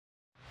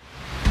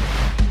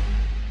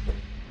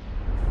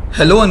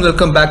Hello and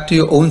welcome back to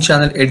your own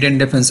channel Indian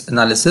Defense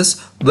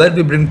Analysis, where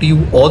we bring to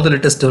you all the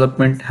latest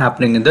development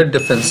happening in the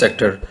defense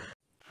sector.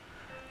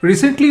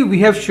 Recently, we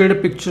have shared a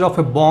picture of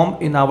a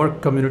bomb in our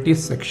community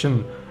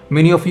section.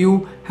 Many of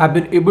you have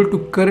been able to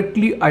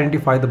correctly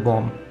identify the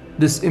bomb.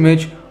 This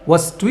image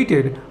was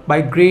tweeted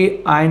by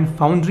Grey Iron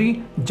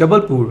Foundry,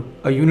 Jabalpur,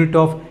 a unit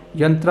of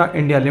Yantra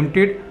India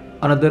Ltd,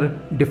 another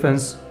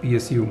defense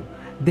PSU.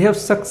 They have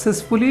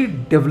successfully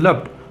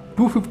developed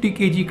 250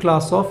 kg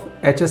class of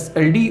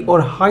HSLD or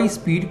high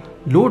speed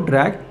low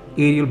drag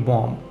aerial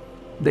bomb.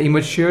 The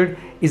image shared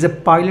is a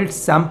pilot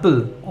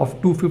sample of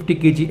 250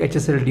 kg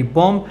HSLD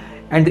bomb,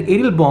 and the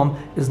aerial bomb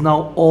is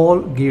now all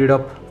geared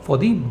up for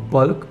the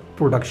bulk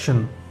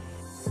production.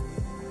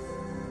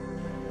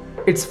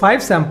 Its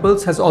 5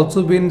 samples has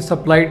also been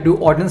supplied to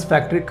Ordnance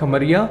Factory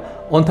Khamaria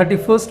on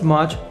 31st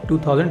March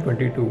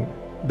 2022.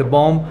 The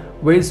bomb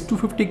weighs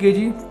 250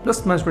 kg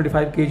plus minus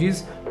 25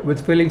 kgs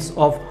with fillings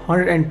of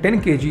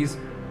 110 kgs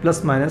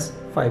plus minus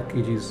 5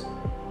 kgs.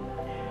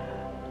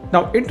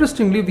 Now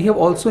interestingly, we have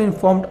also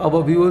informed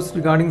our viewers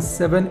regarding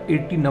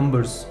 780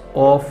 numbers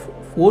of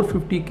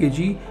 450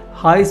 kg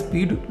high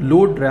speed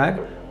low drag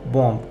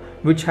bomb,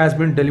 which has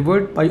been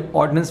delivered by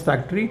Ordnance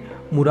Factory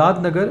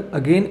Muradnagar,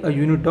 again a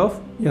unit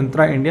of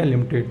Yantra India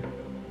Ltd.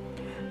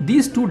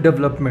 These two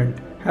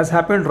developments has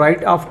happened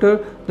right after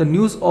the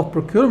news of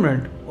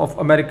procurement of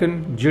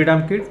American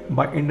JDAM kit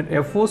by Indian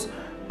Air Force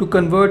to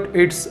convert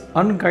its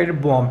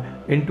unguided bomb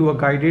into a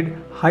guided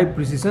high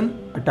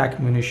precision attack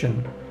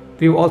munition.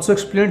 We have also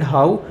explained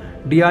how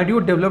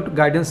DRDO developed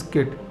guidance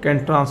kit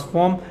can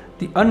transform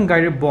the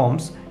unguided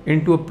bombs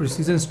into a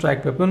precision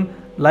strike weapon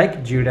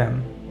like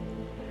JDAM.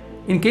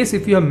 In case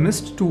if you have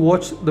missed to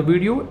watch the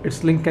video,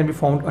 its link can be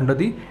found under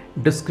the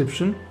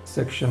description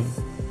section.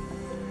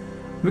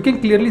 We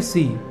can clearly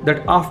see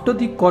that after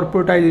the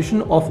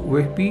corporatization of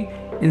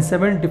OFP in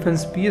 7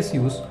 defense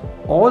PSUs,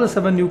 all the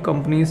 7 new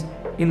companies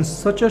in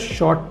such a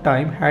short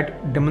time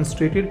had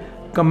demonstrated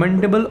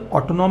commendable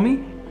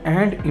autonomy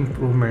and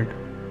improvement.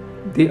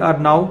 They are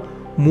now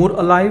more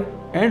alive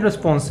and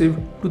responsive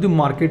to the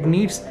market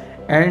needs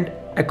and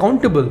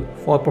accountable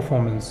for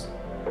performance.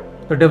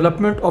 The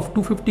development of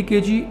 250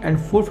 kg and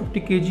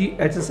 450 kg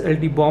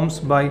HSLD bombs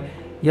by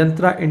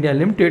Yantra India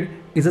Ltd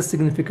is a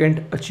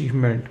significant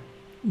achievement.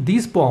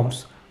 These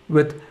bombs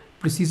with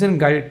precision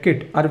guided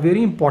kit are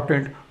very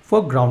important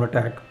for ground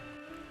attack.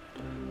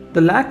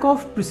 The lack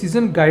of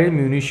precision guided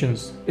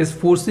munitions is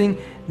forcing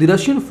the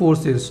Russian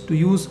forces to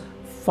use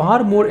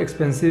far more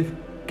expensive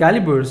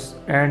calibers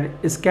and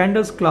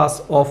Iskandar's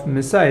class of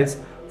missiles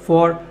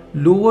for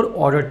lower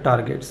order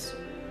targets.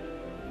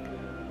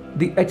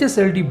 The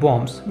HSLD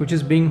bombs, which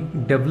is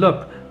being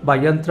developed by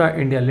Yantra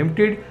India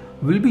Ltd,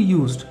 will be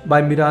used by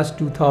Mirage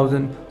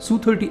 2000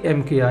 Su-30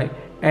 MKI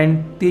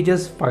and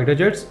Tejas fighter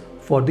jets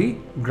for the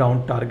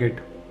ground target.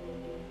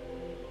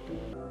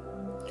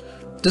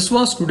 This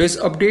was today's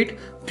update.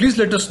 Please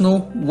let us know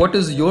what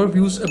is your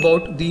views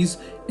about these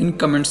in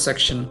comment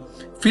section.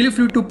 Feel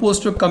free to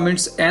post your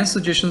comments and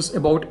suggestions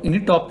about any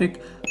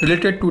topic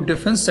related to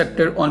defense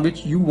sector on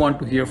which you want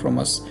to hear from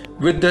us.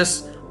 With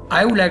this,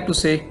 I would like to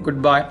say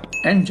goodbye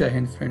and Jai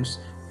Hind friends.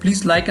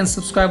 Please like and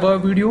subscribe our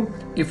video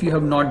if you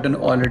have not done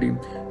already.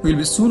 We'll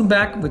be soon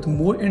back with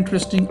more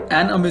interesting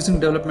and amazing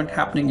development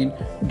happening in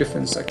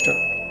defense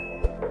sector.